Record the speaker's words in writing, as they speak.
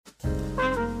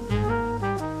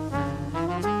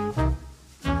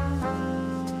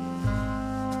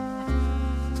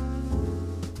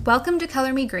Welcome to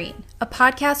Color Me Green, a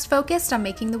podcast focused on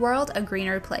making the world a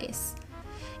greener place.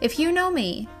 If you know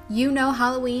me, you know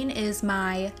Halloween is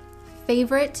my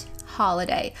favorite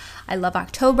holiday. I love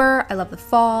October, I love the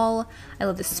fall, I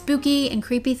love the spooky and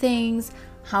creepy things.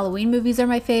 Halloween movies are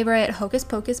my favorite, Hocus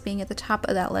Pocus being at the top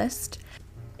of that list.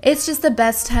 It's just the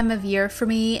best time of year for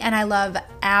me, and I love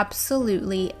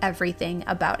absolutely everything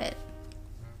about it.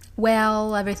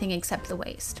 Well, everything except the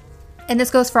waste. And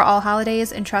this goes for all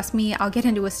holidays, and trust me, I'll get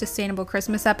into a sustainable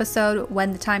Christmas episode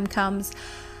when the time comes,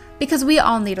 because we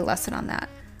all need a lesson on that.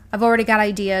 I've already got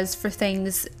ideas for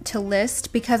things to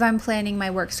list because I'm planning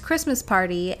my work's Christmas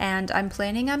party, and I'm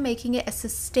planning on making it as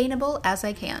sustainable as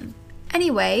I can.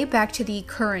 Anyway, back to the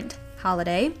current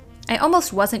holiday. I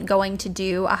almost wasn't going to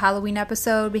do a Halloween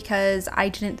episode because I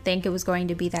didn't think it was going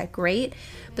to be that great,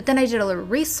 but then I did a little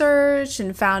research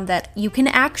and found that you can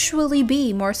actually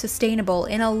be more sustainable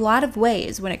in a lot of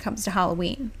ways when it comes to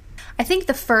Halloween. I think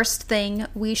the first thing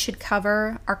we should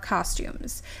cover are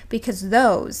costumes, because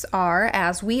those are,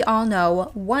 as we all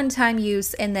know, one-time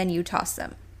use and then you toss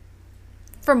them.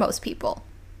 For most people.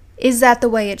 Is that the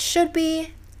way it should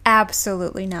be?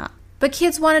 Absolutely not. But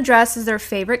kids want to dress as their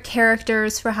favorite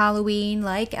characters for Halloween,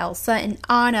 like Elsa and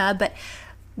Anna, but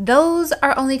those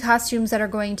are only costumes that are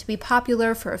going to be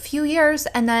popular for a few years,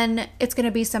 and then it's going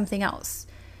to be something else.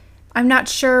 I'm not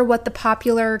sure what the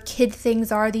popular kid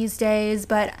things are these days,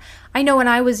 but I know when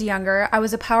I was younger, I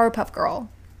was a Powerpuff Girl.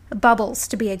 Bubbles,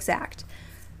 to be exact.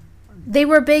 They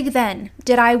were big then.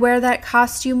 Did I wear that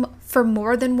costume for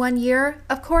more than 1 year?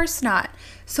 Of course not.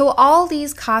 So all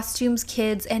these costumes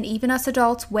kids and even us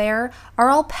adults wear are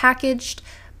all packaged,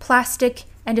 plastic,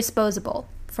 and disposable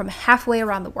from halfway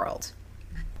around the world.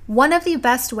 One of the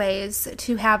best ways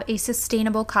to have a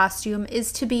sustainable costume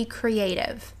is to be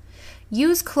creative.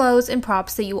 Use clothes and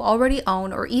props that you already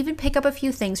own, or even pick up a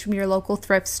few things from your local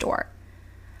thrift store.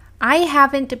 I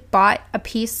haven't bought a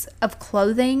piece of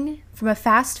clothing from a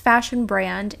fast fashion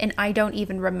brand, and I don't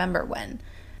even remember when.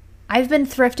 I've been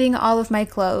thrifting all of my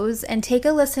clothes, and take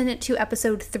a listen to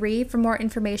episode 3 for more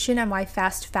information on why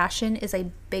fast fashion is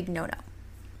a big no-no.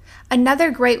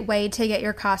 Another great way to get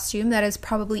your costume that is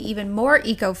probably even more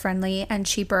eco-friendly and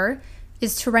cheaper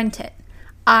is to rent it.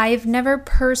 I've never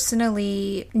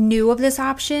personally knew of this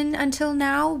option until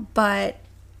now, but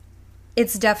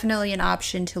it's definitely an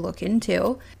option to look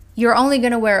into. You're only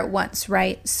going to wear it once,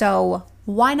 right? So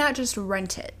why not just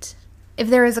rent it? If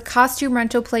there is a costume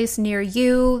rental place near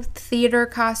you, theater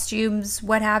costumes,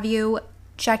 what have you,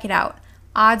 check it out.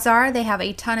 Odds are they have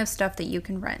a ton of stuff that you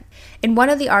can rent. In one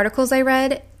of the articles I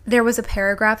read, there was a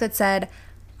paragraph that said,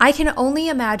 "I can only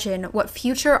imagine what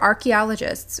future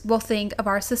archaeologists will think of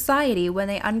our society when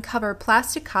they uncover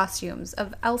plastic costumes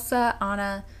of Elsa,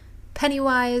 Anna,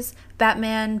 Pennywise,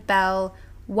 Batman, Belle,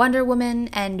 Wonder Woman,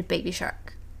 and Baby Shark."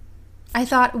 I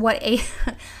thought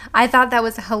that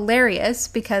was hilarious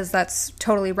because that's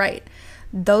totally right.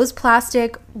 Those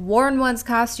plastic worn once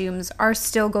costumes are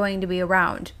still going to be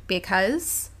around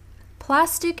because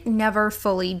plastic never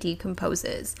fully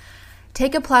decomposes.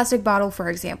 Take a plastic bottle, for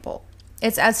example.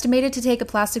 It's estimated to take a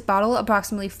plastic bottle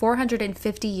approximately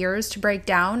 450 years to break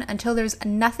down until there's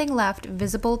nothing left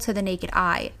visible to the naked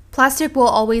eye. Plastic will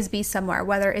always be somewhere,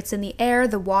 whether it's in the air,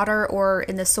 the water, or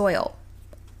in the soil.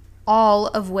 All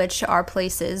of which are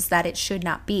places that it should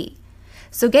not be.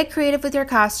 So get creative with your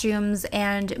costumes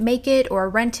and make it or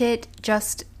rent it,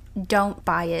 just don't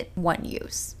buy it one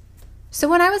use. So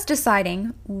when I was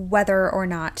deciding whether or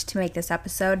not to make this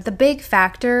episode, the big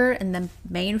factor and the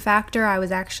main factor I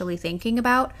was actually thinking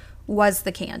about was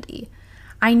the candy.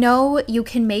 I know you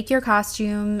can make your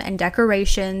costume and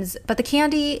decorations, but the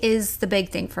candy is the big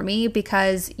thing for me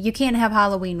because you can't have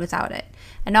Halloween without it.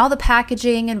 And all the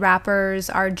packaging and wrappers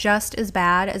are just as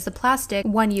bad as the plastic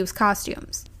one-use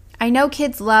costumes. I know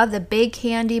kids love the big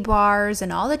candy bars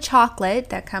and all the chocolate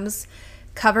that comes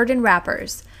covered in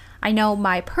wrappers. I know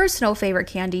my personal favorite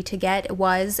candy to get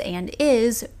was and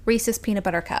is Reese's Peanut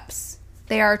Butter Cups.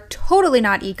 They are totally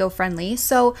not eco-friendly,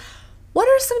 so what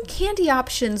are some candy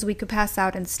options we could pass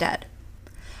out instead?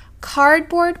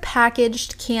 Cardboard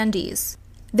packaged candies.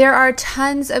 There are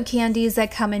tons of candies that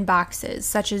come in boxes,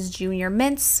 such as Junior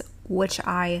Mints, which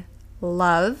I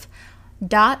love,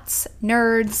 Dots,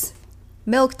 Nerds,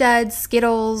 Milk Duds,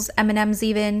 Skittles, M&Ms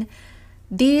even.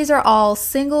 These are all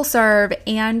single serve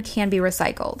and can be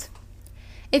recycled.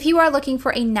 If you are looking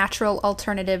for a natural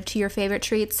alternative to your favorite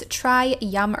treats, try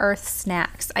Yum Earth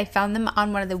snacks. I found them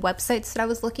on one of the websites that I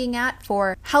was looking at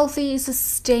for healthy,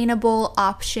 sustainable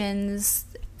options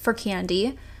for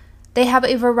candy. They have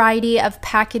a variety of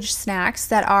packaged snacks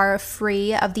that are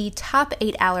free of the top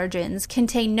 8 allergens,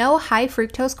 contain no high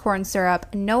fructose corn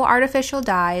syrup, no artificial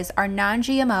dyes, are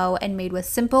non-GMO, and made with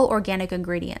simple organic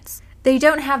ingredients. They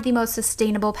don't have the most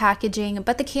sustainable packaging,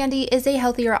 but the candy is a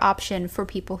healthier option for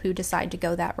people who decide to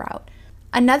go that route.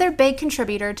 Another big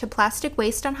contributor to plastic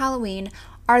waste on Halloween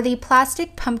are the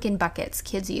plastic pumpkin buckets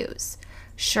kids use.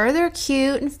 Sure, they're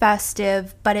cute and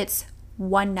festive, but it's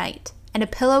one night. And a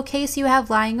pillowcase you have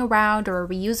lying around or a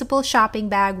reusable shopping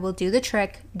bag will do the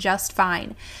trick just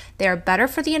fine. They are better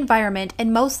for the environment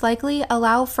and most likely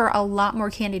allow for a lot more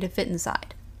candy to fit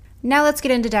inside. Now let's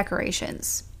get into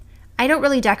decorations. I don't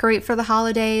really decorate for the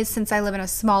holidays since I live in a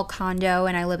small condo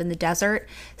and I live in the desert.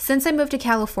 Since I moved to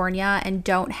California and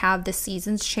don't have the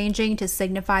seasons changing to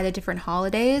signify the different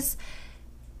holidays,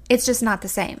 it's just not the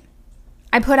same.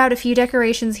 I put out a few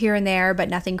decorations here and there, but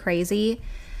nothing crazy.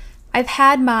 I've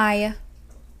had my,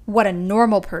 what a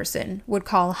normal person would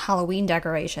call Halloween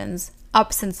decorations,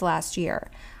 up since last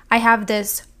year. I have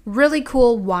this really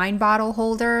cool wine bottle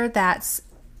holder that's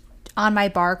on my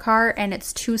bar cart, and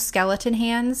it's 2 skeleton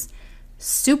hands.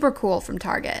 Super cool from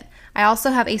Target. I also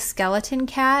have a skeleton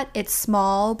cat. It's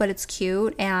small, but it's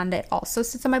cute, and it also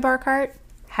sits on my bar cart.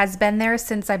 Has been there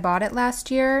since I bought it last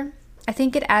year. I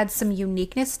think it adds some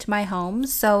uniqueness to my home,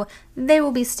 so they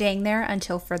will be staying there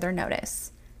until further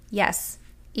notice. Yes,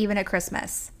 even at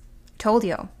Christmas. Told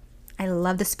you, I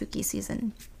love the spooky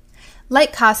season.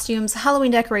 Like costumes,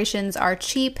 Halloween decorations are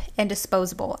cheap and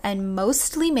disposable and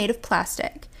mostly made of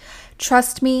plastic.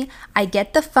 Trust me, I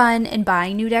get the fun in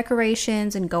buying new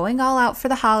decorations and going all out for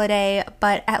the holiday,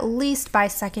 but at least buy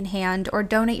secondhand or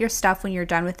donate your stuff when you're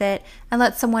done with it and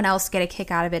let someone else get a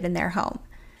kick out of it in their home.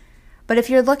 But if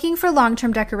you're looking for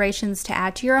long-term decorations to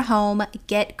add to your home,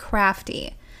 get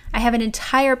crafty. I have an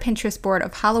entire Pinterest board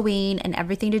of Halloween and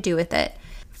everything to do with it.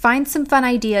 Find some fun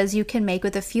ideas you can make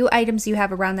with a few items you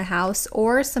have around the house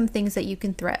or some things that you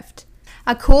can thrift.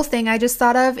 A cool thing I just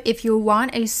thought of, if you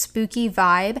want a spooky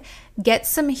vibe, get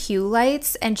some hue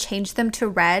lights and change them to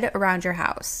red around your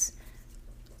house.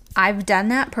 I've done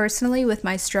that personally with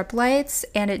my strip lights,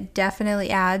 and it definitely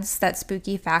adds that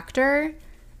spooky factor.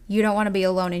 You don't want to be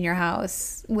alone in your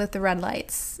house with the red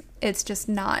lights. It's just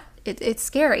not, it's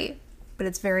scary, but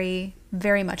it's very,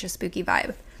 very much a spooky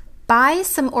vibe. Buy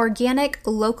some organic,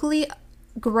 locally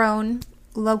owned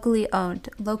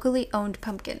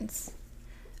pumpkins.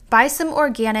 Buy some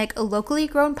organic, locally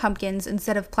grown pumpkins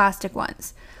instead of plastic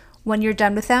ones. When you're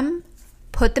done with them,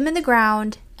 put them in the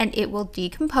ground and it will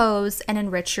decompose and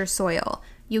enrich your soil.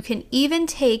 You can even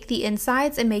take the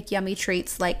insides and make yummy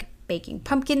treats like baking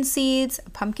pumpkin seeds, a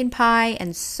pumpkin pie,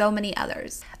 and so many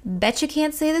others. Bet you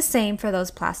can't say the same for those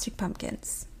plastic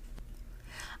pumpkins.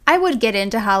 I would get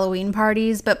into Halloween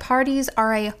parties, but parties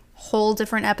are a whole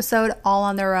different episode all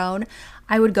on their own.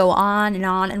 I would go on,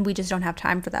 and we just don't have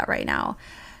time for that right now.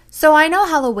 So I know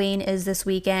Halloween is this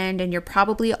weekend, and you're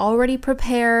probably already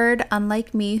prepared,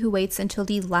 unlike me who waits until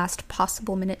the last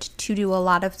possible minute to do a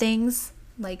lot of things,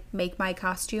 like make my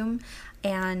costume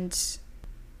and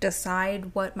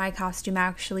decide what my costume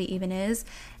actually even is,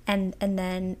 and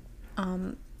then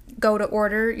go to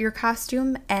order your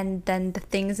costume, and then the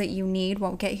things that you need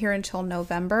won't get here until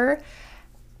November.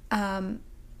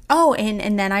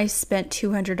 And then I spent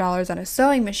 $200 on a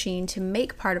sewing machine to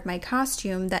make part of my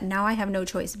costume that now I have no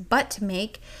choice but to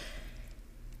make.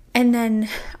 And then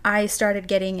I started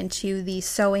getting into the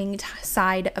sewing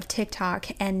side of TikTok,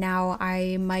 and now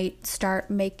I might start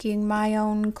making my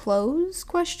own clothes, ?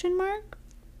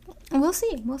 We'll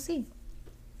see.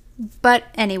 But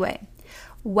anyway,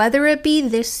 whether it be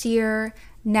this year,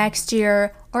 next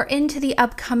year, or into the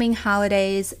upcoming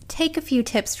holidays, take a few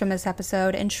tips from this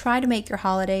episode and try to make your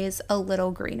holidays a little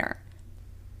greener.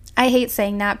 I hate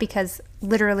saying that because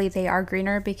literally they are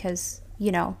greener because,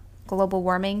 global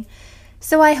warming.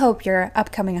 So I hope your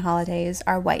upcoming holidays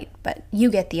are white, but you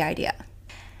get the idea.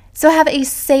 So have a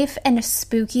safe and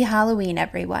spooky Halloween,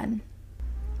 everyone.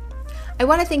 I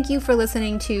want to thank you for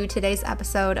listening to today's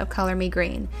episode of Color Me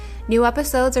Green. New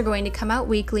episodes are going to come out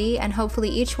weekly, and hopefully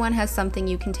each one has something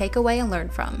you can take away and learn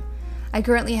from. I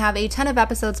currently have a ton of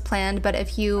episodes planned, but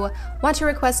if you want to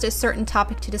request a certain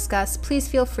topic to discuss, please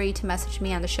feel free to message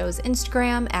me on the show's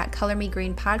Instagram at Color Me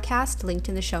Green Podcast, linked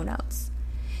in the show notes.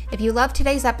 If you loved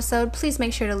today's episode, please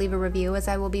make sure to leave a review, as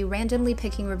I will be randomly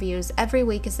picking reviews every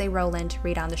week as they roll in to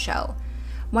read on the show.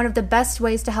 One of the best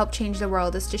ways to help change the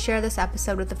world is to share this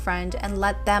episode with a friend and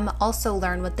let them also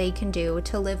learn what they can do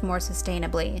to live more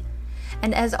sustainably.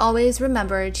 And as always,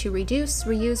 remember to reduce,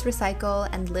 reuse, recycle,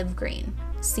 and live green.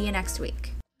 See you next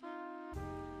week.